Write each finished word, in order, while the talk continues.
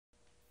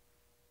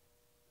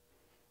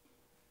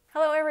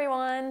Hello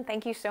everyone,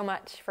 thank you so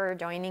much for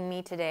joining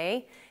me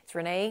today. It's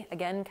Renee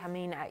again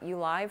coming at you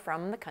live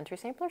from the Country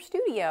Sampler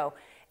studio.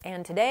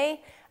 And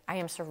today I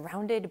am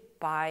surrounded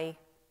by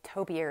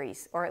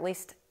topiaries, or at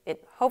least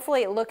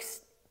hopefully it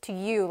looks to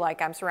you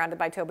like I'm surrounded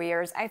by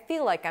topiaries. I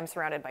feel like I'm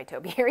surrounded by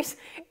topiaries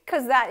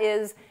because that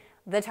is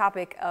the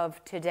topic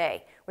of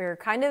today. We're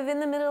kind of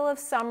in the middle of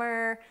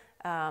summer,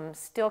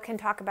 still can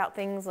talk about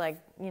things like,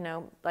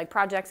 like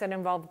projects that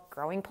involve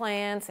growing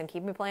plants and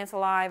keeping plants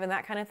alive and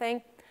that kind of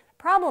thing.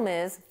 Problem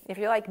is, if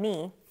you're like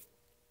me,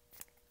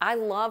 I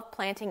love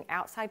planting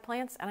outside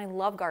plants and I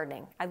love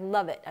gardening. I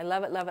love it. I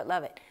love it, love it,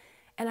 love it.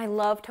 And I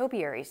love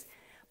topiaries.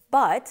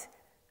 But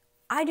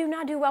I do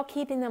not do well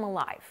keeping them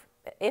alive.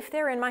 If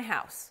they're in my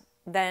house,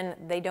 then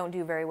they don't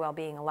do very well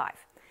being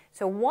alive.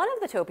 So one of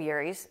the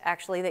topiaries,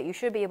 actually, that you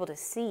should be able to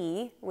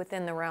see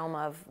within the realm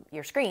of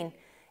your screen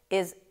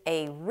is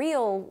a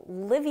real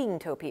living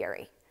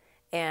topiary.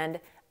 And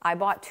I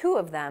bought 2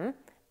 of them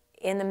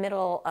in the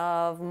middle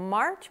of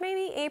March,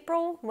 maybe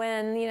April,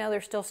 when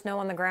there's still snow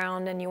on the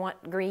ground and you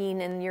want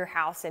green in your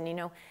house, and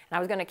and I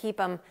was going to keep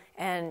them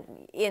and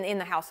in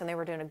the house, and they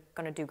were going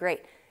to do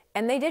great,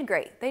 and they did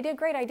great. They did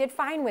great. I did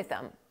fine with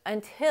them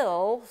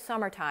until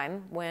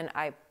summertime, when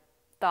I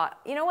thought,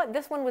 you know what,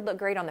 this one would look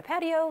great on the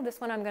patio. This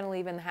one I'm going to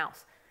leave in the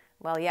house.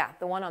 Well, yeah,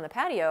 the one on the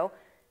patio,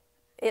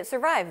 it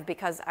survived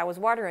because I was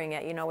watering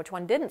it. You know which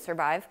one didn't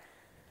survive?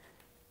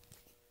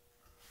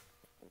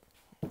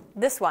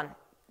 This one.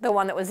 The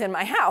one that was in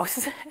my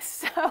house.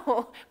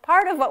 So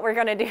part of what we're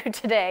going to do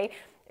today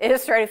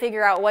is try to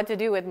figure out what to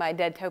do with my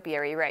dead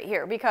topiary right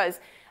here, because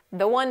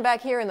the one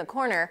back here in the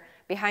corner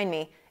behind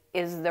me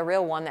is the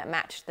real one that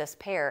matched this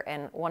pair,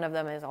 and one of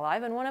them is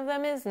alive and one of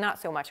them is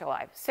not so much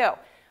alive. So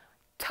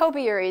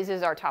topiaries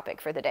is our topic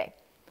for the day.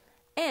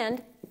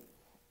 And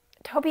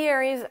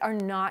topiaries are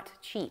not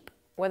cheap.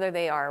 Whether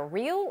they are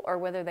real or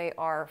whether they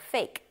are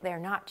fake, they're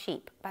not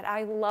cheap. But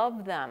I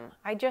love them.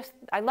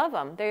 I love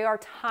them. They are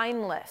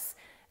timeless.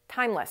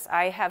 Timeless.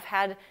 I have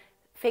had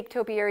fake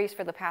topiaries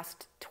for the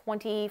past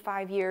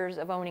 25 years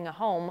of owning a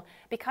home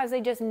because they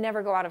just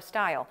never go out of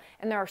style.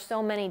 And there are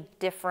so many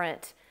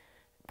different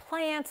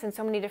plants and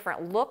so many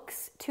different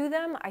looks to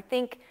them. I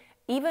think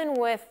even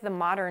with the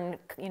modern,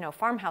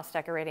 farmhouse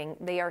decorating,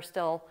 they are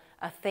still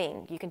a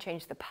thing. You can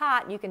change the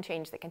pot, you can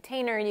change the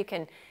container, you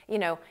can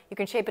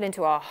shape it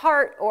into a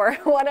heart or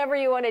whatever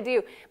you want to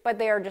do, but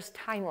they are just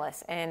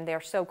timeless and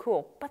they're so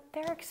cool, but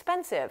they're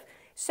expensive.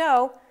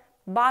 So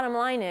bottom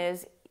line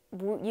is,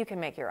 you can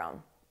make your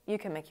own. You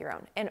can make your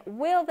own. And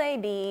will they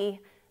be,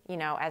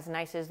 as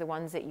nice as the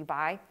ones that you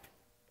buy?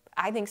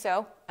 I think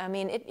so. I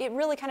mean, it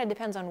really kind of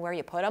depends on where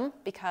you put them,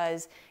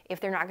 because if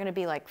they're not going to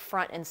be like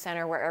front and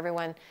center where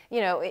everyone,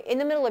 in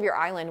the middle of your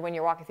island when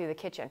you're walking through the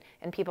kitchen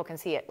and people can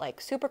see it like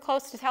super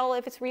close to tell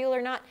if it's real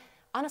or not,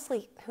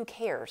 honestly, who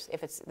cares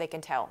if they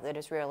can tell that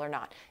it's real or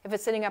not? If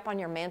it's sitting up on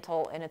your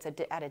mantle and it's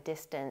at a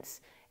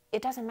distance,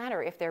 it doesn't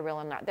matter if they're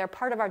real or not. They're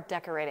part of our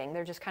decorating.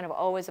 They're just kind of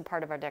always a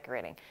part of our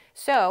decorating.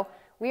 So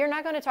we are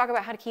not going to talk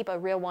about how to keep a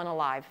real one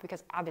alive,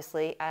 because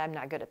obviously I'm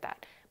not good at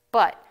that.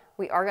 But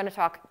we are going to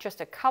talk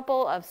just a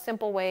couple of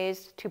simple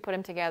ways to put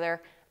them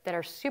together that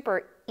are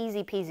super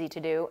easy peasy to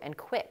do and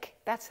quick.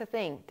 That's the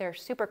thing. They're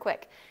super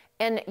quick.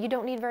 And you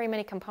don't need very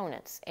many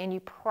components. And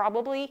you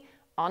probably,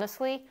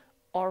 honestly,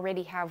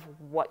 already have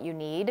what you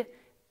need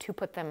to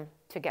put them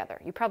together.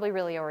 You probably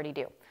really already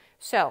do.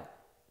 So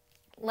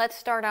let's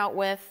start out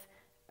with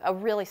a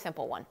really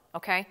simple one,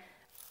 okay?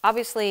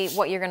 Obviously,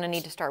 what you're going to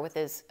need to start with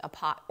is a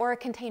pot or a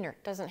container.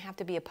 It doesn't have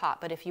to be a pot,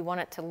 but if you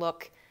want it to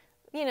look,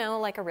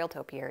 like a real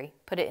topiary,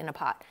 put it in a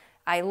pot.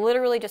 I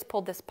literally just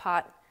pulled this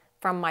pot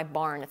from my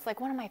barn. It's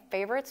like one of my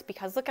favorites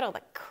because look at all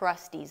the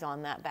crusties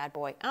on that bad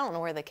boy. I don't know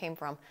where they came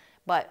from,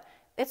 but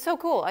it's so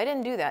cool. I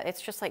didn't do that.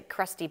 It's just like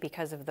crusty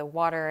because of the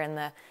water and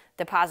the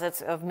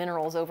deposits of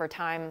minerals over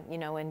time,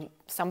 and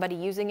somebody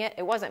using it.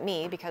 It wasn't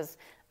me, because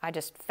I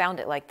just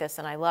found it like this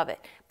and I love it.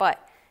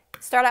 But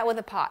start out with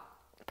a pot.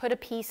 Put a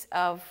piece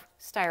of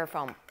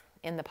styrofoam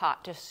in the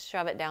pot. Just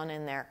shove it down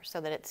in there so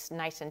that it's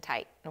nice and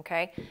tight,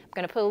 okay? I'm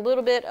going to put a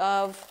little bit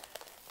of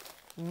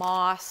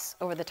moss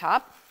over the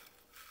top.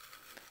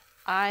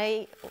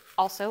 I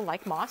also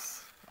like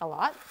moss a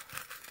lot.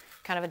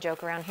 Kind of a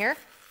joke around here,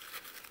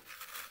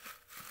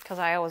 because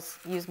I always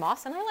use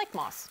moss and I like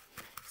moss.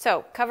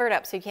 So cover it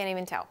up so you can't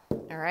even tell,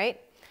 all right?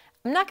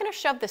 I'm not going to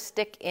shove the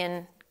stick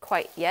in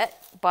quite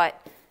yet,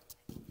 but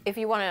if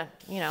you want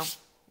to,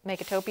 make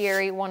a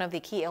topiary, one of the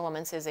key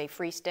elements is a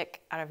free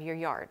stick out of your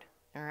yard,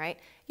 all right?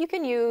 You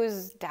can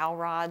use dowel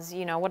rods,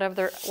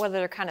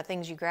 whatever kind of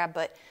things you grab,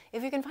 but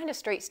if you can find a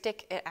straight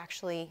stick, it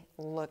actually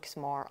looks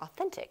more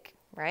authentic,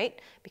 right?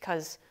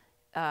 Because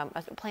a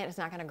plant is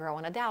not going to grow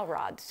on a dowel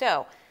rod.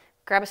 So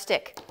grab a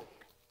stick.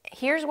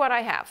 Here's what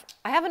I have.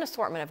 I have an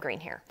assortment of green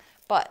here,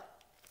 but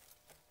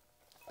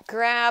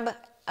grab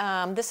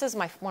this is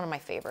one of my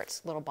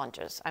favorites, little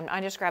bunches.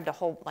 I just grabbed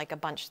a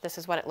bunch. This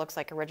is what it looks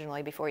like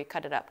originally before you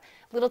cut it up.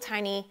 Little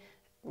tiny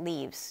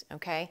leaves,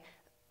 okay?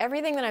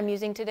 Everything that I'm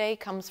using today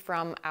comes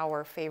from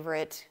our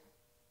favorite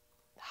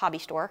hobby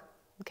store,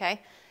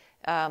 okay?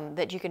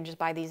 that you can just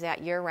buy these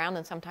at year round,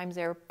 and sometimes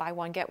they're buy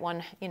one, get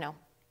one, you know,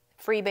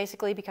 free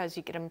basically, because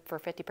you get them for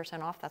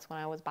 50% off. That's when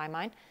I always buy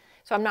mine.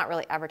 So I'm not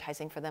really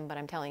advertising for them, but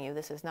I'm telling you,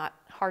 this is not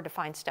hard to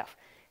find stuff.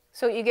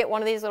 So you get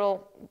one of these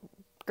little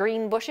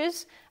green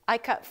bushes. I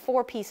cut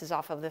 4 pieces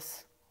off of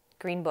this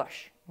green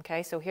bush.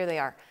 Okay, so here they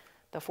are,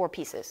 the 4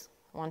 pieces.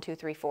 1, 2,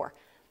 3, 4.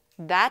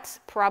 That's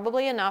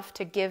probably enough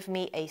to give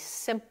me a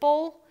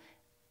simple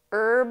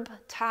herb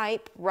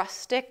type,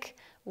 rustic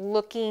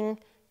looking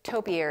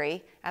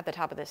topiary at the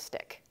top of this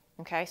stick.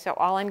 Okay, so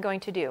all I'm going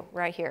to do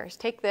right here is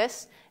take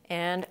this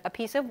and a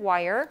piece of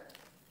wire.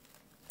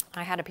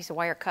 I had a piece of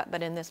wire cut,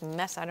 but in this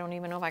mess, I don't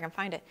even know if I can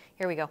find it.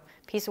 Here we go,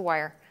 piece of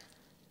wire.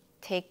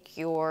 Take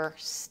your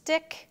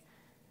stick.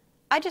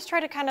 I just try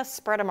to kind of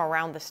spread them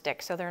around the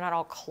stick so they're not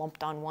all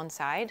clumped on one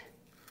side.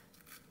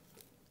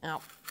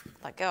 Now,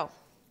 let go.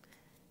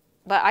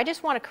 But I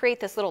just want to create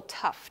this little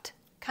tuft,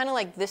 kind of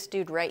like this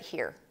dude right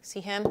here. See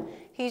him?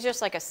 He's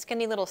just like a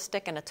skinny little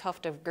stick and a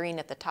tuft of green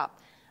at the top.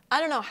 I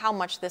don't know how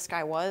much this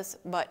guy was,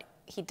 but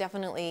he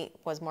definitely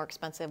was more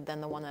expensive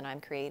than the one that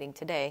I'm creating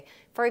today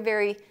for a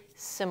very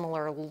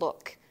similar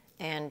look.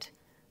 And,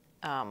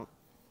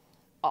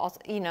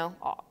 you know,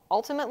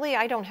 ultimately,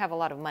 I don't have a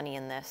lot of money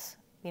in this.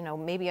 You know,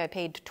 maybe I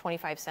paid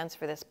 25 cents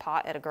for this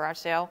pot at a garage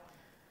sale.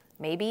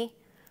 Maybe.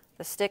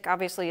 The stick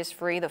obviously is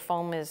free. The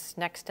foam is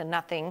next to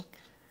nothing.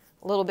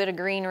 A little bit of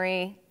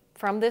greenery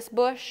from this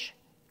bush,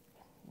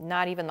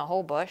 not even the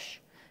whole bush.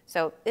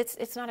 So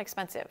it's not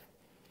expensive.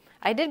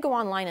 I did go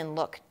online and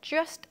look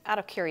just out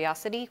of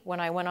curiosity when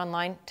I went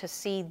online to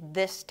see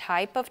this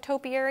type of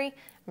topiary.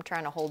 I'm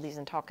trying to hold these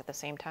and talk at the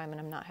same time, and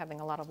I'm not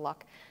having a lot of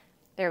luck.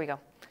 There we go.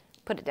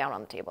 Put it down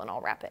on the table and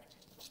I'll wrap it.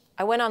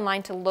 I went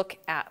online to look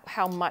at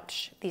how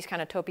much these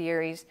kind of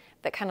topiaries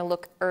that kind of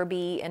look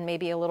herby and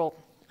maybe a little,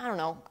 I don't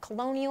know,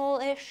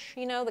 colonial-ish,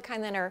 you know, the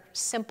kind that are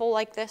simple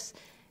like this,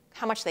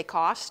 how much they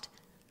cost.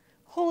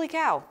 Holy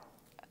cow.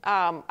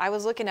 I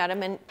was looking at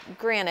them, and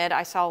granted,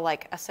 I saw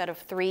like a set of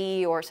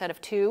 3 or a set of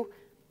 2,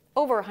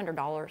 over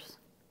 $100.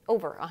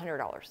 Over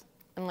 $100.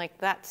 I'm like,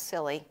 that's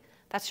silly.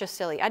 That's just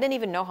silly. I didn't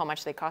even know how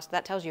much they cost.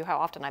 That tells you how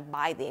often I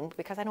buy them,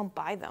 because I don't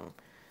buy them.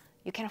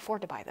 You can't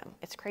afford to buy them.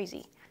 It's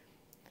crazy.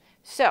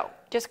 So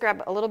just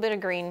grab a little bit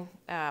of green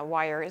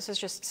wire. This is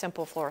just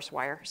simple florist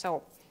wire.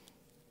 So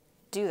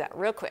do that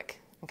real quick,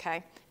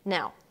 okay?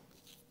 Now,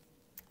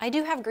 I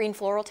do have green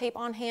floral tape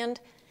on hand.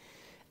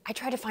 I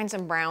tried to find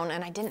some brown,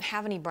 and I didn't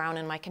have any brown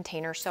in my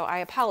container, so I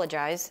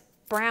apologize.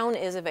 Brown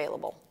is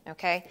available,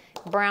 okay?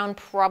 Brown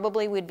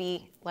probably would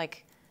be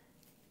like,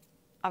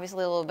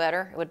 obviously a little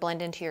better. It would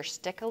blend into your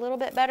stick a little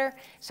bit better.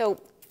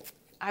 So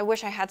I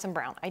wish I had some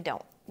brown. I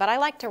don't. But I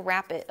like to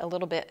wrap it a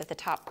little bit at the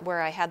top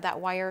where I had that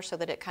wire so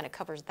that it kind of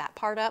covers that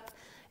part up.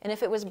 And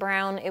if it was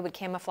brown, it would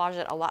camouflage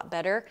it a lot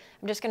better.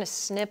 I'm just going to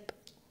snip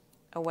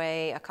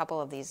away a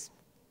couple of these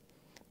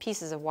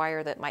pieces of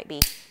wire that might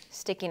be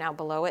sticking out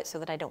below it so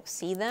that I don't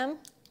see them.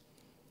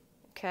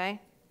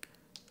 Okay?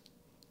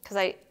 Because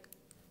I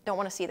don't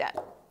want to see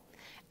that.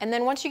 And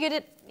then once you get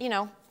it, you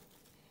know,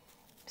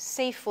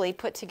 safely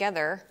put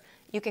together,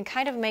 you can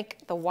kind of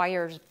make the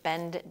wires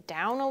bend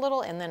down a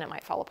little, and then it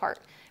might fall apart.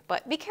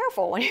 But be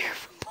careful when you're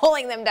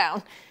pulling them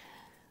down.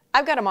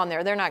 I've got them on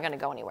there. They're not going to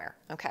go anywhere.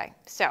 Okay,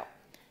 so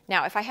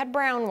now if I had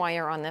brown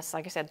wire on this,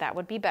 like I said, that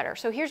would be better.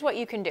 So here's what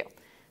you can do.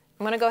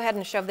 I'm going to go ahead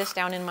and shove this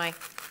down in my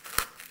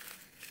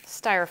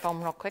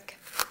styrofoam real quick.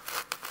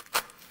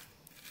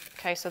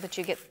 Okay, so that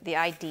you get the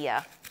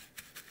idea.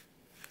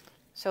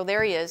 So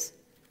there he is.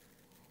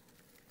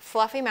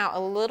 Fluff him out a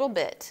little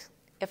bit.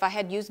 If I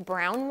had used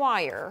brown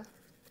wire,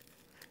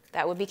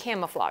 that would be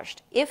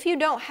camouflaged. If you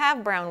don't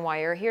have brown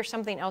wire, here's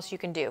something else you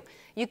can do.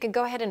 You can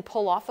go ahead and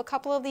pull off a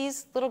couple of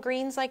these little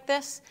greens like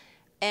this,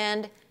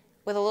 and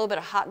with a little bit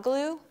of hot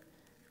glue,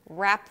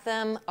 wrap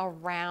them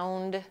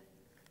around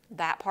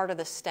that part of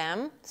the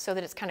stem so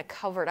that it's kind of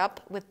covered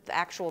up with the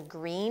actual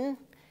green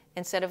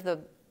instead of the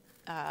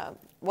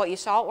what you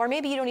saw. Or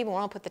maybe you don't even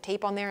want to put the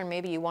tape on there, and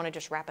maybe you want to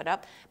just wrap it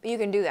up. But you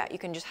can do that. You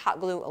can just hot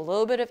glue a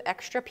little bit of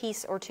extra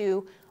piece or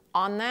two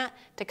on that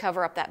to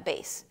cover up that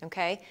base,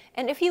 okay?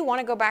 And if you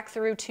want to go back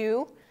through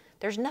too,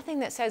 there's nothing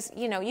that says,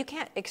 you know, you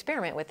can't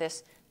experiment with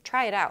this.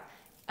 Try it out.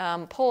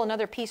 Pull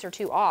another piece or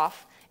two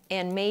off,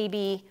 and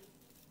maybe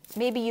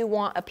you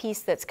want a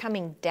piece that's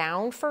coming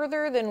down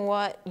further than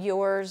what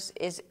yours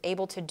is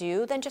able to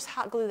do, then just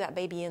hot glue that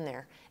baby in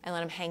there and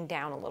let them hang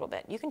down a little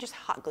bit. You can just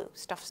hot glue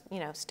stuff, you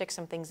know, stick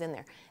some things in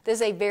there. This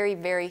is a very,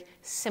 very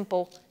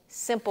simple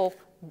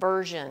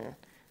version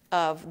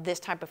of this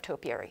type of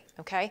topiary,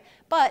 okay?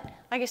 But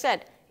like I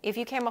said, if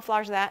you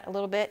camouflage that a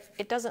little bit,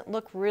 it doesn't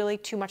look really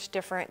too much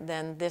different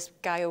than this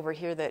guy over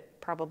here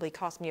that probably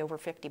cost me over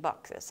 50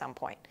 bucks at some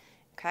point,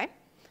 okay?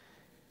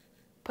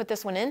 Put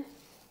this one in.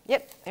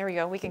 Yep, there we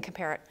go, we can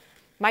compare it.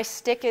 My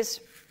stick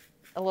is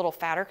a little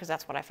fatter because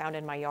that's what I found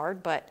in my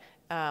yard, but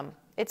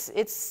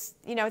it's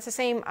you know, it's the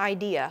same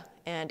idea,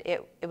 and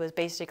it was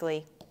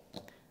basically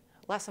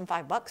less than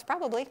 5 bucks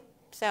probably.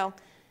 So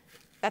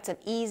that's an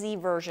easy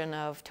version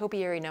of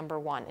topiary number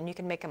 1, and you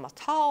can make them a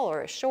tall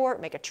or a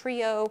short, make a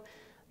trio,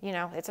 you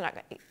know, it's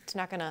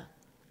not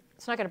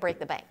gonna break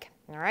the bank,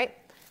 all right?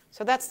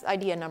 So that's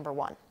idea number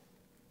one.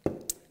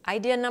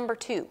 Idea number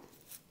two.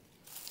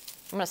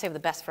 I'm gonna save the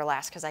best for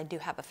last because I do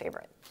have a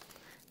favorite.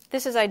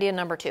 This is idea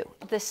number two.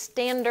 The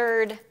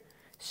standard,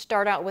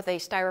 start out with a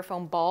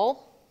styrofoam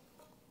ball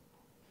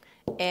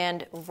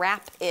and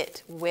wrap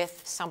it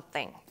with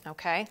something,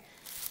 okay?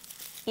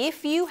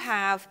 If you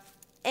have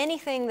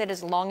anything that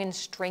is long and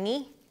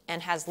stringy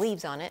and has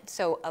leaves on it,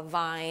 so a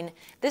vine,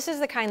 this is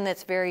the kind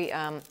that's very,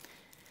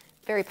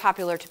 very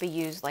popular to be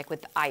used like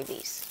with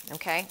ivies,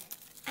 okay?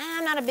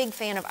 I'm not a big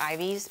fan of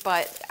ivies,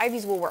 but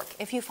ivies will work.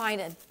 If you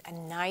find a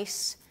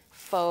nice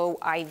faux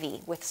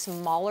ivy with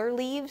smaller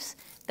leaves,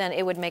 then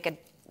it would make a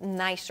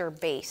nicer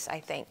base, I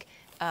think.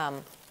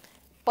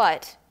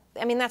 But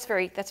I mean, that's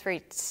very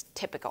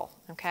typical,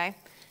 okay?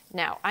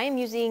 Now, I am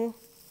using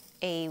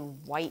a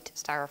white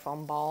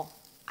styrofoam ball.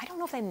 I don't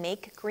know if they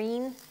make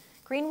green.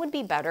 Green would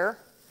be better.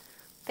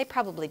 They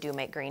probably do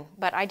make green,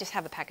 but I just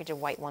have a package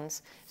of white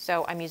ones,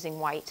 so I'm using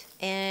white.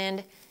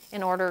 And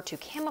in order to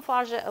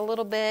camouflage it a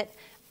little bit,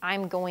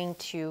 I'm going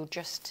to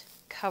just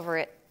cover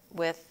it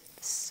with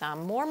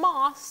some more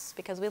moss,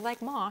 because we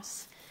like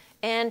moss.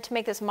 And to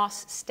make this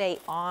moss stay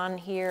on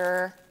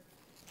here,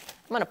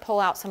 I'm gonna pull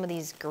out some of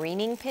these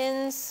greening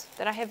pins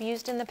that I have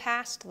used in the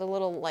past, the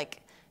little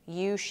like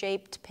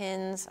U-shaped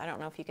pins. I don't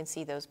know if you can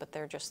see those, but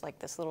they're just like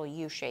this little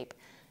U shape.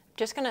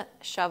 Just gonna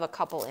shove a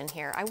couple in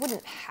here. I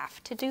wouldn't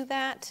have to do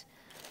that,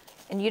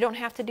 and you don't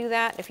have to do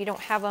that if you don't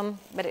have them,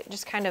 but it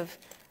just kind of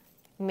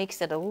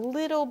makes it a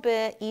little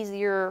bit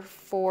easier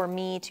for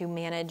me to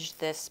manage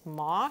this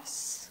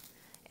moss,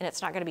 and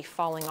it's not gonna be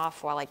falling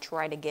off while I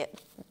try to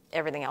get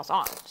everything else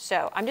on.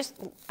 So I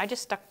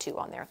just stuck 2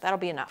 on there. That'll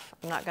be enough.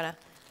 I'm not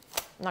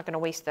gonna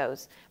waste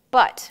those.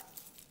 But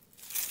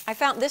I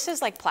found this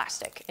is like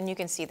plastic, and you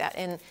can see that,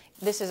 and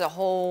this is a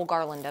whole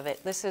garland of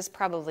it. This is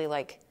probably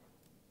like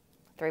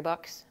 $3,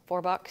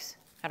 $4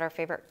 at our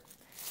favorite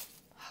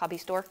hobby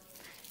store.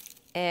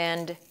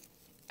 And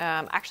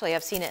actually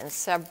I've seen it in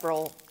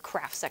several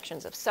craft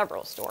sections of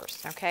several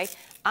stores, okay?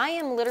 I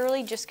am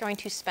literally just going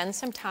to spend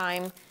some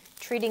time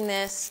treating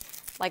this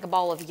like a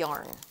ball of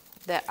yarn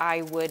that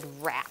I would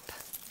wrap,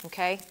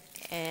 okay?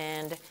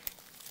 And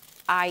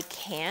I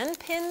can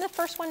pin the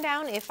first one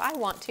down if I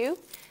want to.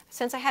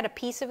 Since I had a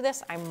piece of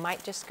this, I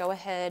might just go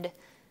ahead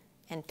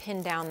and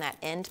pin down that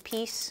end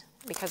piece,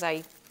 because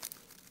I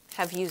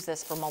have used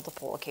this for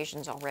multiple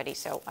occasions already,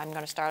 so I'm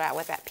gonna start out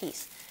with that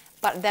piece.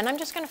 But then I'm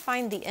just gonna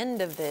find the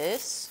end of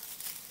this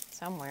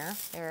somewhere.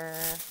 Where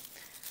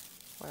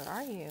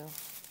are you?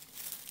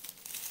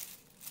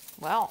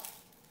 Well,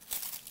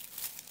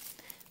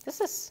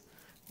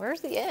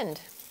 where's the end?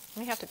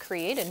 We have to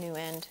create a new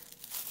end.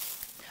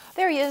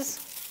 There he is.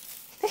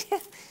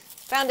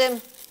 Found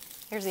him.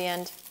 Here's the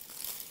end.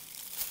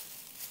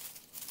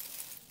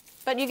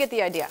 But you get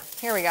the idea.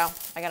 Here we go.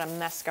 I got a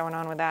mess going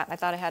on with that. I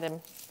thought I had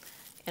him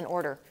in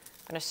order.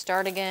 I'm gonna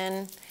start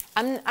again.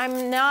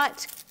 I'm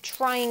not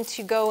trying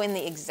to go in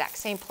the exact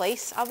same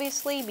place,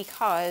 obviously,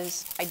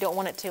 because I don't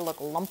want it to look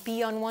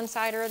lumpy on one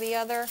side or the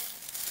other.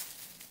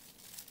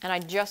 And I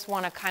just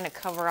want to kind of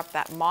cover up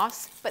that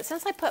moss. But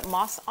since I put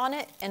moss on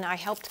it and I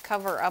helped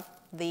cover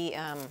up the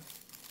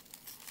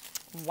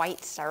white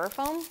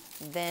styrofoam,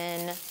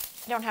 then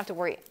I don't have to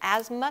worry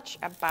as much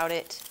about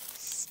it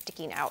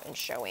sticking out and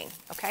showing,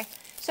 okay?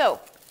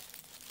 So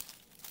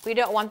we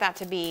don't want that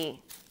to be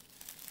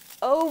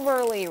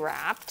overly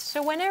wrapped.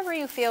 So whenever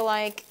you feel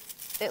like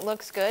it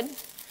looks good,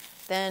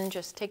 then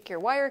just take your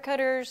wire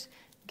cutters,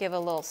 give a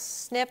little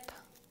snip.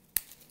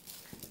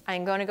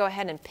 I'm going to go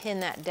ahead and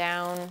pin that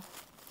down.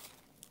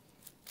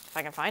 If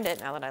I can find it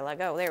now that I let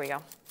go. There we go.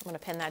 I'm going to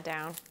pin that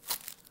down.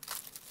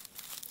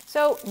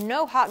 So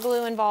no hot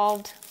glue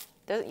involved.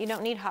 You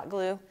don't need hot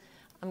glue.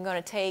 I'm going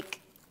to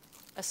take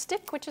a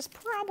stick, which is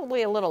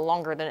probably a little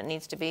longer than it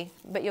needs to be,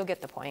 but you'll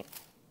get the point.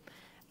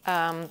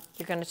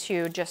 You're going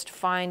to just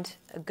find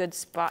a good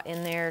spot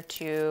in there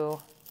to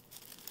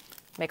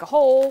make a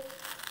hole,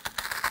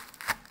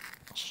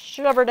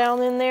 shove her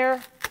down in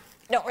there.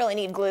 Don't really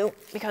need glue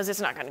because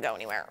it's not going to go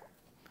anywhere.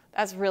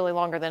 That's really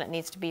longer than it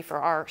needs to be for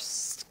our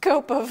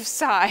scope of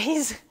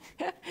size.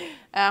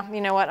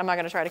 You know what? I'm not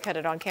going to try to cut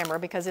it on camera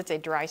because it's a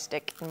dry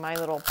stick and my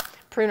little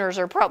pruners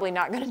are probably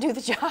not going to do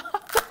the job.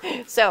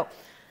 So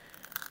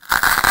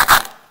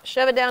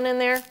shove it down in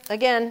there.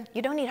 Again,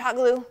 you don't need hot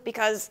glue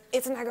because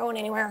it's not going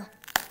anywhere.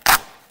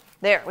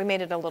 There, we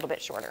made it a little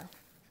bit shorter.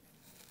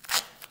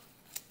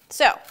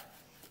 So,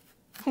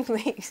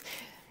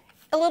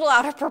 a little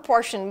out of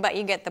proportion, but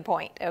you get the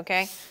point,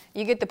 okay?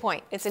 You get the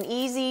point. It's an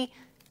easy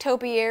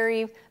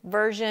topiary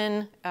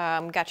version.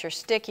 Got your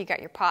stick, you got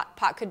your pot.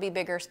 Pot could be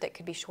bigger, stick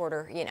could be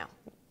shorter, you know,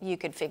 you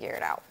could figure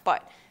it out.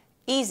 But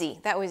easy,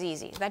 that was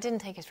easy. That didn't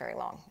take us very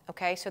long,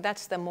 okay? So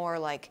that's the more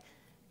like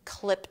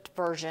clipped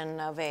version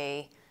of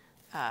a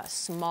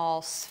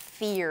small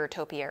sphere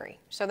topiary.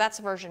 So that's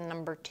version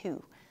number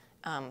 2.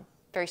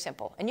 Very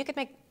simple. And you could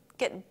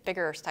get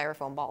bigger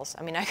styrofoam balls.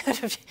 I mean, I could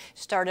have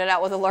started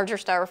out with a larger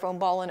styrofoam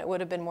ball and it would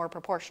have been more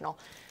proportional.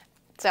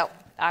 So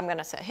I'm going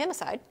to set him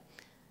aside.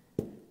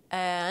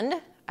 And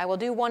I will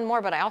do one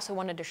more, but I also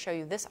wanted to show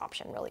you this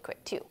option really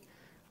quick too.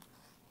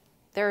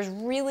 There's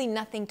really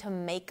nothing to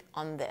make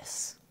on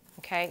this,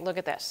 okay? Look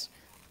at this.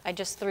 I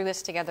just threw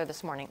this together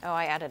this morning. Oh,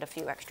 I added a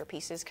few extra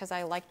pieces because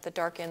I liked the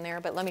dark in there,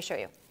 but let me show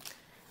you.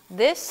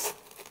 This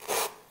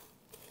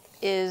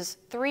is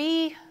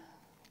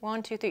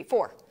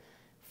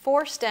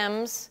four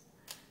stems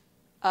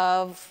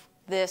of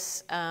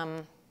this,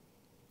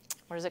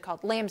 what is it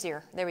called? Lamb's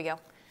ear. There we go.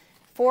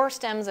 4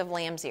 stems of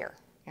lamb's ear,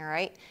 all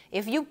right?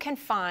 If you can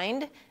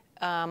find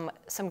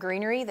some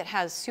greenery that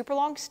has super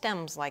long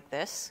stems like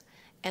this,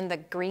 and the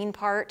green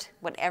part,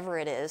 whatever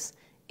it is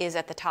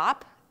at the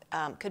top,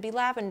 could be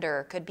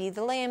lavender, could be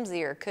the lamb's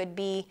ear, could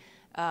be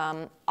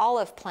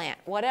olive plant,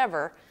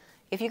 whatever.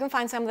 If you can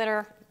find some that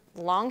are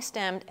long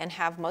stemmed and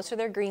have most of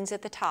their greens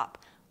at the top,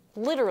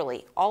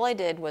 literally all I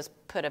did was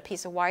put a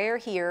piece of wire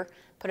here,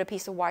 put a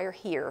piece of wire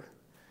here,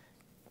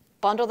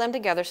 bundle them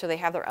together so they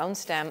have their own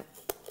stem,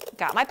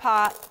 got my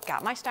pot,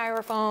 got my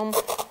styrofoam,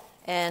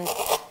 and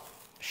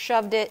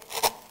shoved it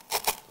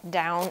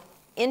down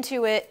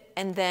into it,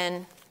 and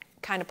then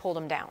kind of pulled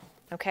them down,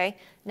 okay?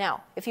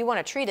 Now, if you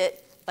want to treat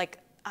it, like,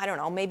 I don't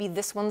know, maybe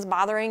this one's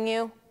bothering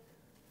you,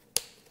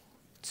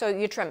 so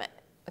you trim it,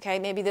 okay?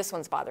 Maybe this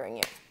one's bothering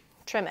you,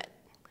 trim it.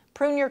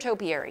 Prune your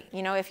topiary,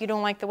 you know, if you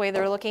don't like the way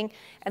they're looking,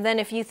 and then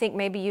if you think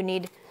maybe you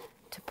need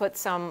to put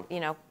some, you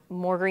know,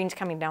 more greens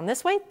coming down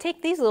this way,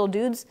 take these little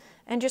dudes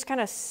and just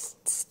kind of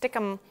stick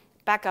them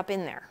back up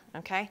in there,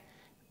 okay?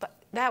 But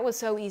that was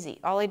so easy.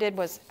 All I did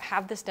was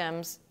have the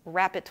stems,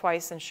 wrap it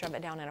twice, and shove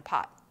it down in a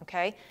pot,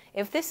 okay?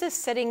 If this is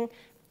sitting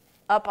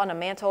up on a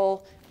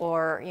mantle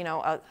or, you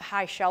know, a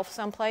high shelf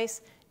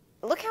someplace,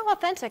 look how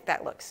authentic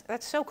that looks.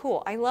 That's so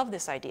cool. I love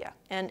this idea,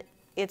 and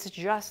it's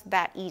just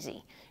that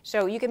easy.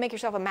 So you can make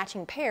yourself a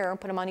matching pair and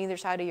put them on either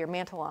side of your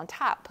mantle on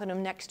top, put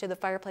them next to the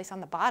fireplace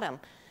on the bottom.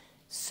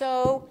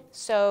 So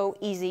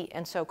easy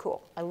and so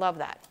cool. I love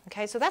that.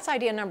 Okay, so that's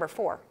idea number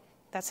 4.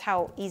 That's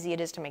how easy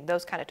it is to make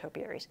those kind of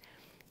topiaries.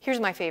 Here's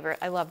my favorite.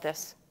 I love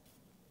this.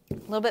 A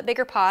little bit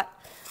bigger pot.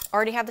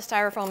 Already have the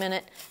styrofoam in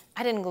it.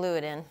 I didn't glue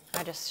it in.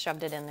 I just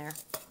shoved it in there.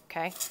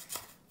 Okay.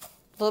 A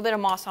little bit of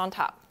moss on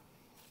top.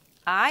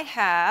 I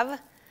have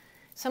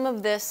some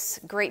of this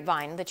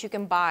grapevine that you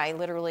can buy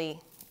literally,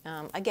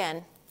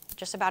 again,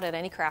 just about at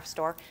any craft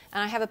store.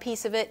 And I have a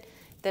piece of it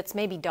that's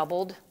maybe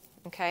doubled,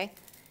 okay,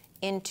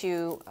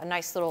 into a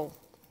nice little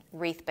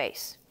wreath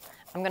base.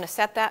 I'm going to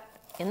set that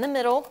in the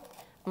middle.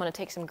 I'm going to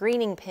take some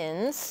greening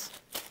pins.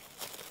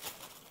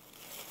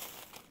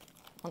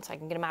 Once I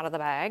can get them out of the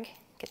bag.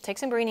 Take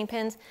some greening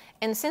pins.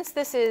 And since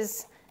this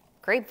is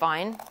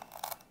grapevine,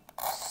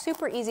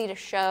 super easy to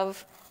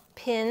shove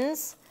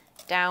pins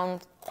down,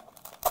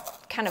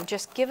 kind of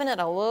just giving it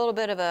a little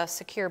bit of a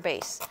secure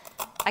base.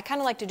 I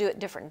kind of like to do it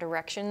different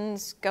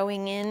directions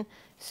going in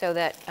so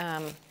that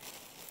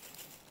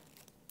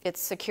it's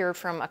secured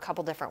from a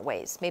couple different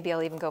ways. Maybe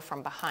I'll even go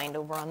from behind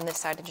over on this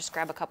side and just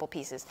grab a couple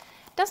pieces.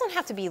 It doesn't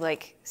have to be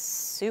like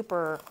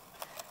super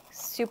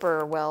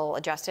well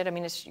adjusted. I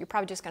mean, you're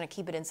probably just going to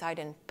keep it inside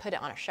and put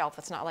it on a shelf.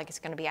 It's not like it's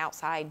going to be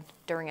outside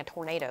during a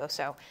tornado.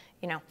 So,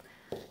 you know,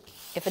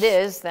 if it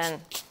is,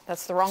 then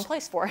that's the wrong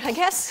place for it, I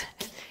guess.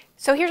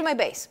 So here's my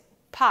base.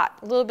 Pot,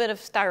 a little bit of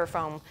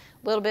styrofoam, a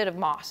little bit of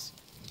moss.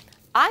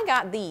 I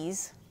got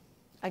these,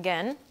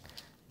 again,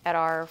 at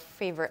our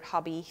favorite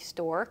hobby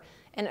store.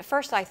 And at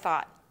first I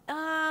thought,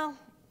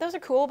 those are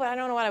cool, but I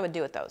don't know what I would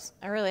do with those.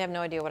 I really have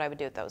no idea what I would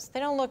do with those. They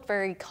don't look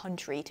very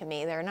country to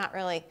me. They're not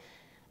really,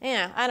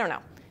 I don't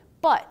know.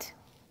 But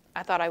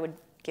I thought I would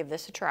give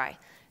this a try.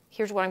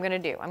 Here's what I'm going to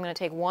do. I'm going to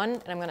take one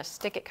and I'm going to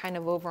stick it kind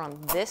of over on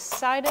this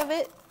side of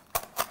it.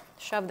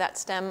 Shove that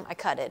stem, I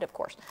cut it, of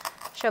course.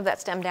 Shove that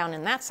stem down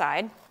in that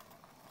side.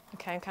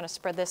 Okay, kind of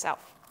spread this out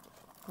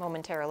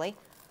momentarily.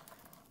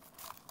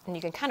 And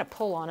you can kind of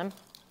pull on them.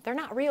 They're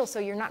not real, so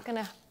you're not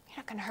gonna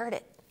hurt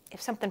it.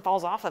 If something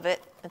falls off of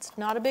it, it's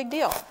not a big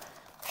deal.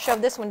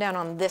 Shove this one down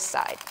on this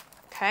side,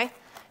 okay?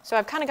 So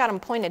I've kind of got them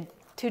pointed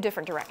 2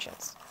 different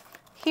directions.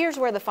 Here's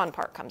where the fun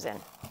part comes in.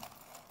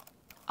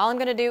 All I'm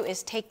gonna do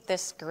is take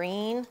this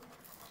green,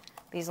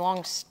 these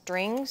long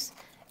strings,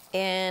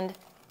 and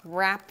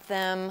wrap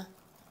them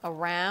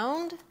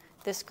around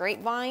this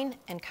grapevine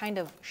and kind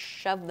of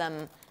shove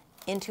them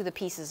into the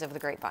pieces of the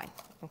grapevine,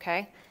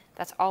 okay?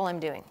 That's all I'm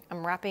doing.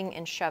 I'm wrapping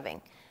and shoving.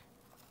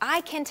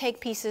 I can take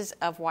pieces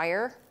of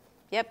wire,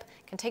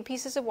 can take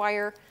pieces of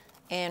wire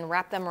and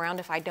wrap them around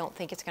if I don't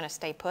think it's gonna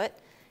stay put,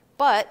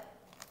 but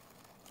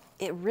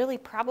it really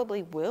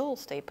probably will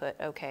stay put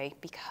okay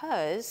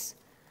because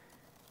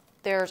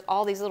there's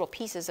all these little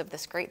pieces of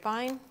this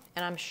grapevine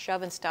and I'm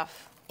shoving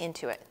stuff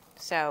into it.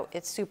 So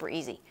it's super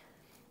easy,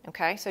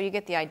 okay? So you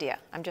get the idea.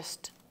 I'm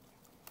just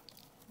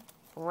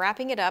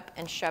wrapping it up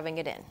and shoving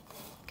it in,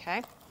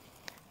 okay?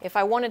 If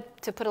I wanted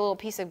to put a little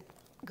piece of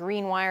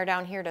green wire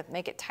down here to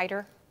make it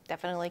tighter,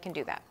 definitely can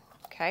do that,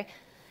 okay?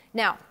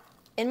 Now,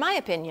 in my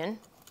opinion,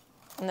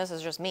 and this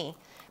is just me,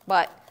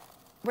 but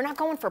we're not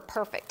going for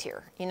perfect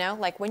here, you know?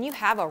 Like when you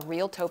have a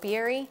real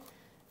topiary,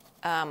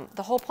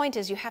 the whole point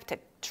is you have to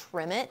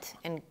trim it,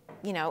 and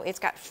you know, it's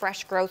got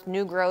fresh growth,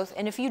 new growth,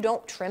 and if you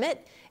don't trim it,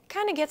 it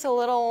kind of gets a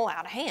little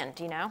out of hand,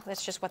 you know.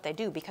 That's just what they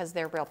do because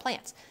they're real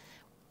plants.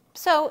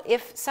 So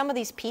if some of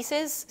these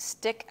pieces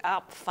stick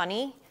up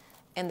funny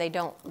and they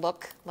don't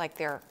look like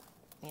they're,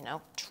 you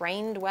know,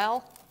 trained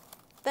well,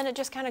 then it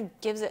just kind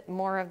of gives it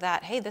more of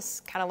that, hey, this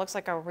kind of looks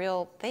like a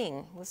real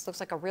thing. This looks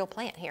like a real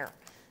plant here,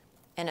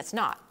 and it's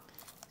not.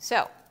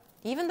 So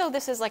even though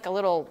this is like a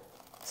little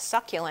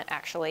succulent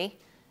actually,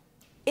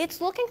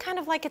 it's looking kind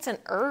of like it's an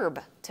herb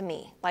to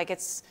me. Like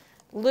it's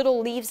little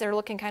leaves that are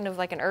looking kind of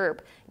like an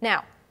herb.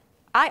 Now,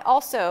 I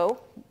also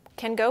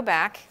can go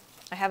back.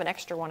 I have an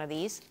extra one of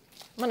these.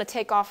 I'm going to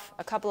take off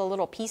a couple of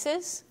little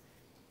pieces,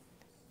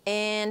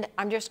 and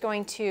I'm just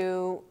going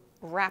to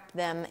wrap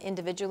them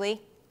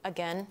individually.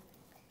 Again,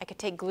 I could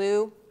take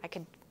glue, I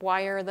could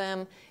wire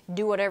them,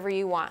 do whatever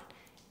you want.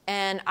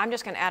 And I'm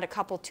just going to add a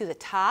couple to the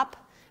top,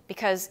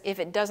 because if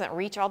it doesn't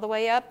reach all the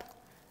way up,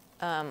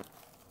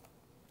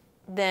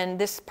 then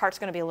this part's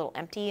going to be a little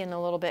empty and a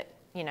little bit,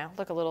 you know,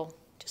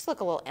 just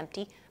look a little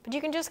empty. But you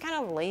can just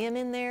kind of lay them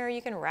in there.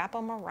 You can wrap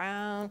them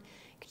around.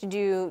 You can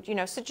do, you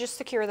know, so just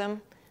secure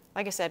them,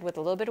 like I said, with a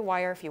little bit of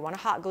wire. If you want a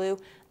hot glue,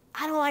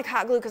 I don't like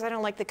hot glue because I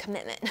don't like the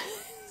commitment.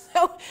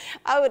 So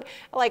I would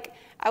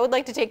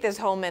like to take this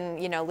home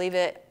and, you know, leave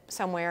it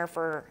somewhere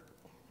for,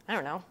 I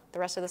don't know, the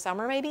rest of the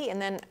summer maybe,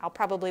 and then I'll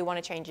probably want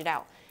to change it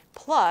out.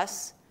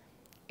 Plus,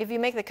 if you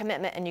make the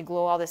commitment and you glue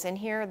all this in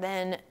here,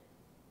 then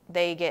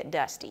they get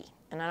dusty.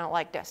 And I don't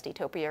like dusty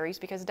topiaries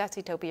because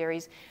dusty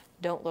topiaries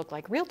don't look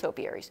like real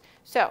topiaries.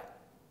 So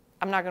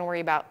I'm not going to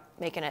worry about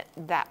making it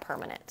that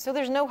permanent. So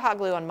there's no hot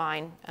glue on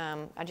mine.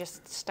 I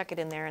just stuck it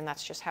in there and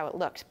that's just how it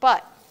looks.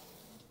 But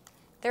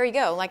there you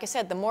go. Like I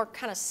said, the more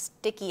kind of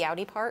sticky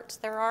outy parts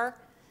there are,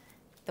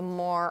 the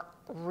more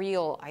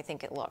real I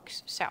think it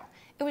looks. So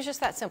it was just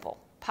that simple.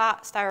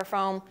 Pot,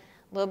 styrofoam,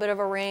 a little bit of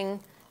a ring,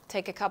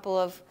 take a couple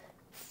of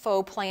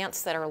faux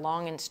plants that are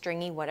long and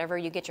stringy, whatever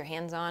you get your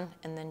hands on,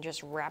 and then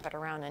just wrap it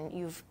around, and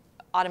you've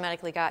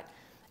automatically got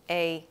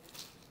a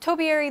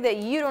topiary that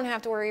you don't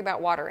have to worry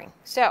about watering.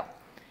 So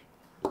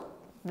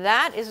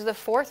that is the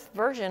fourth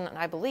version,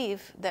 I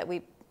believe, that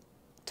we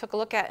took a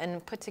look at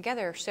and put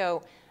together.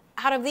 So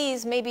out of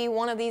these, maybe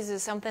one of these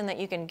is something that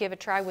you can give a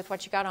try with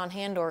what you got on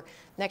hand, or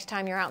next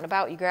time you're out and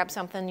about, you grab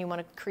something, you want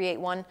to create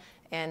one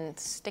and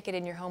stick it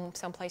in your home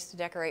someplace to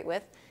decorate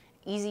with.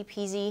 Easy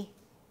peasy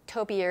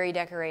topiary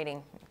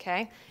decorating,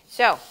 okay?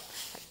 So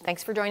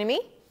thanks for joining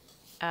me.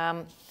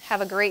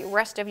 Have a great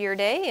rest of your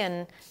day,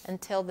 and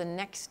until the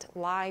next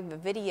live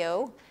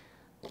video,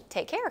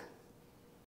 take care.